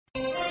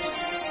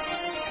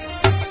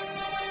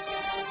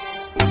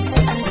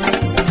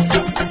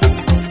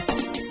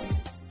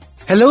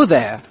Hello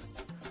there.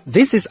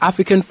 This is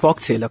African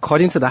Folktale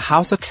according to the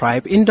Hausa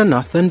tribe in the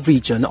northern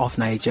region of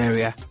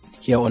Nigeria,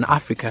 here on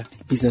Africa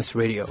Business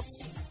Radio.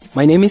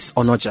 My name is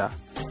Onoja.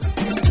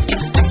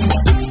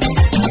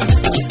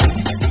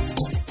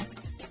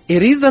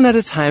 It is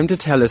another time to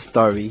tell a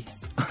story,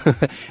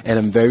 and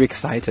I'm very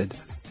excited.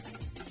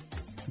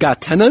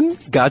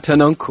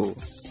 Gatananku.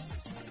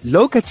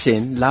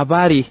 Lokacin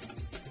labari.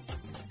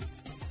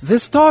 The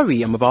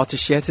story I'm about to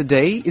share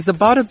today is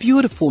about a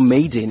beautiful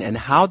maiden and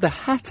how the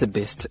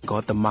Hartebeest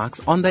got the marks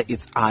under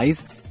its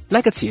eyes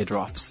like a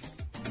teardrops.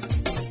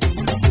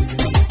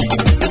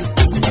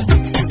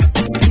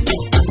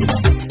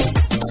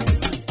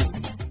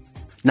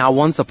 Now,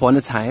 once upon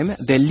a time,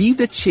 there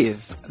lived a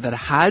chief that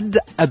had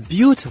a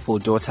beautiful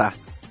daughter.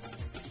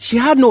 She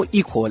had no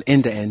equal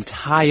in the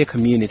entire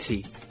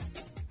community.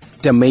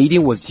 The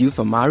maiden was due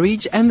for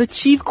marriage, and the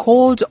chief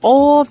called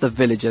all the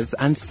villagers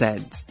and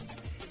said,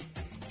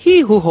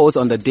 "He who holds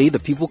on the day the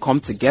people come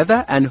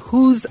together and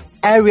whose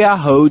area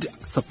hold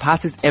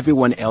surpasses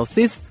everyone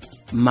else's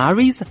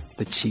marries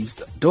the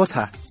chief's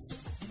daughter."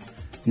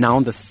 Now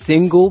the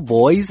single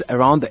boys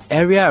around the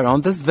area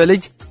around this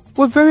village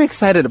were very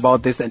excited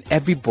about this, and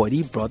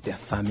everybody brought their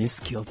farming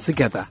skill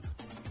together.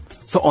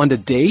 So on the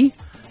day,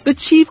 the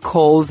chief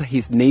calls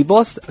his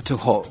neighbors to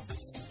hoe.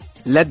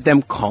 Let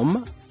them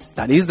come,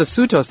 that is the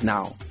suitors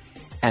now,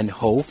 and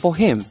hoe for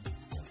him.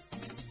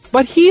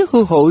 But he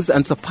who hoes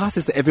and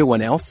surpasses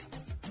everyone else,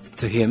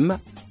 to him,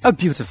 a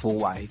beautiful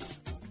wife.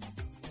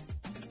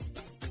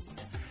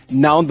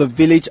 Now the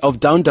village of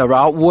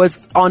Dandara was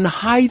on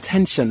high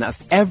tension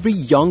as every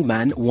young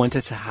man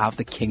wanted to have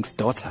the king's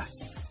daughter.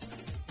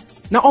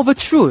 Now of a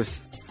truth,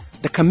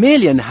 the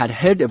chameleon had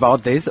heard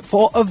about this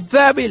for a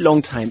very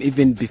long time,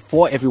 even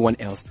before everyone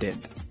else did.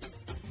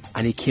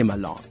 And he came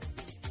along.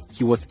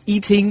 He was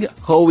eating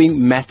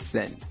hoeing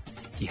medicine.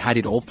 He had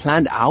it all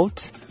planned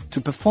out to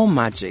perform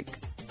magic.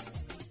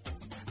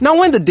 Now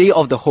when the day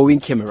of the hoeing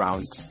came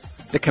around,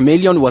 the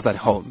chameleon was at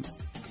home.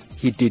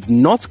 He did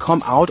not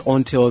come out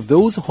until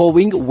those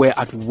hoeing were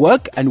at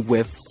work and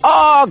were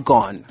far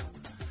gone.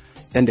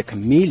 Then the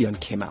chameleon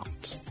came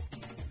out.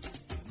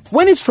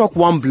 When he struck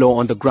one blow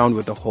on the ground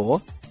with the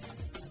hoe,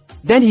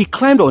 then he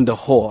climbed on the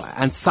hoe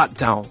and sat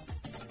down.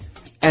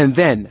 And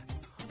then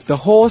the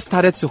hoe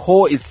started to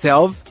hoe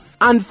itself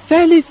and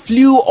fairly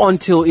flew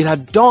until it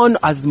had done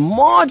as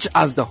much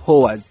as the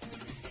hoers.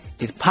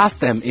 It passed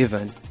them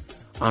even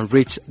and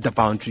reached the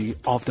boundary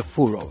of the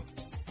furrow.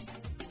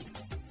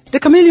 The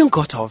chameleon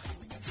got off,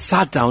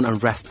 sat down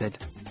and rested,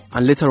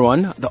 and later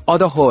on the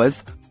other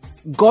hoers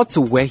got to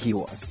where he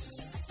was.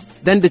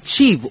 Then the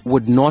chief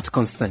would not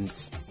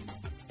consent.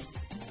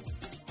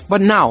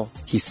 "But now,"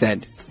 he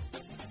said,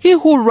 "he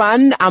who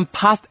ran and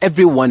passed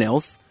everyone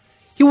else,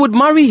 he would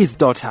marry his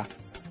daughter."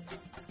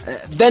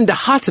 Then the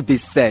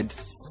Hartebeest said,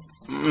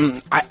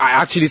 I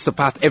actually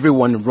surpassed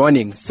everyone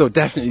running, so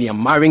definitely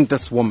I'm marrying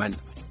this woman."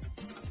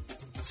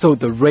 So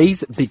the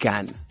race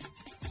began,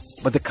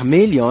 but the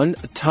chameleon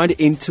turned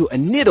into a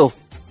needle.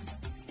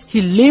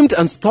 He limped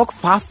and stuck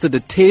fast to the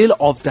tail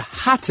of the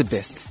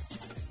Hartebeest,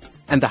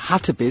 and the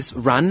Hartebeest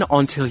ran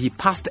until he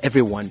passed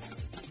everyone,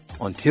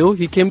 until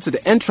he came to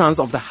the entrance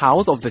of the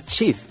house of the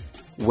chief,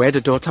 where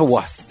the daughter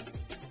was,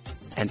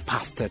 and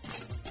passed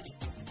it.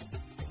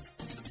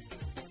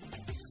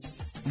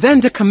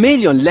 Then the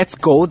chameleon let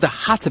go the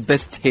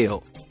Hartebeest's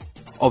tail.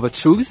 Of a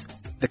truth,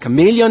 the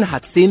chameleon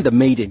had seen the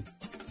maiden,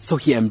 so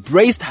he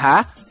embraced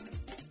her,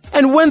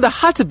 and when the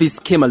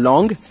Hartebeest came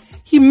along,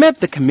 he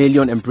met the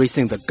chameleon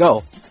embracing the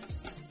girl.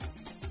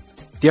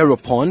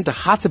 Thereupon, the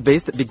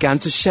Hartebeest began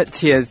to shed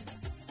tears.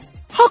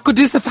 "How could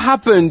this have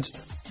happened?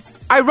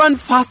 I ran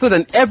faster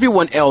than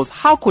everyone else.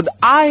 How could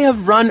I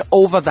have run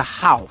over the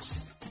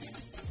house?"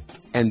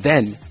 And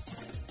then,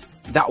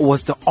 that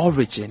was the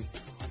origin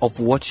of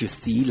what you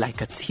see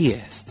like a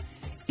tear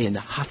in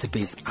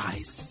Hartebeest's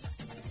eyes.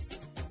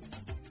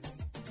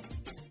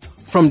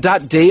 From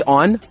that day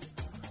on,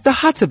 the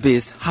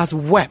Hartebeest has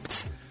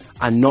wept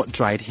and not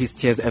dried his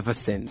tears ever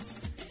since.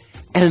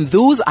 And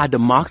those are the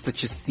marks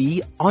that you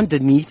see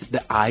underneath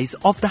the eyes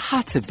of the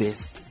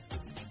Hartebeest.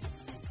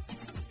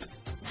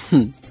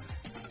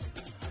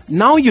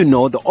 Now you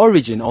know the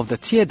origin of the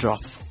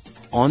teardrops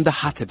on the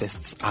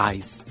Hartebeest's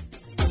eyes.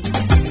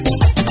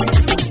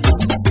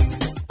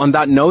 On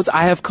that note,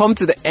 I have come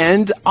to the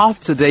end of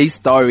today's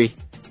story.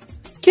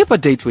 Keep a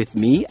date with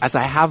me as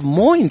I have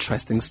more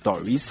interesting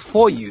stories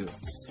for you.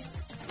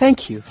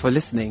 Thank you for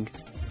listening.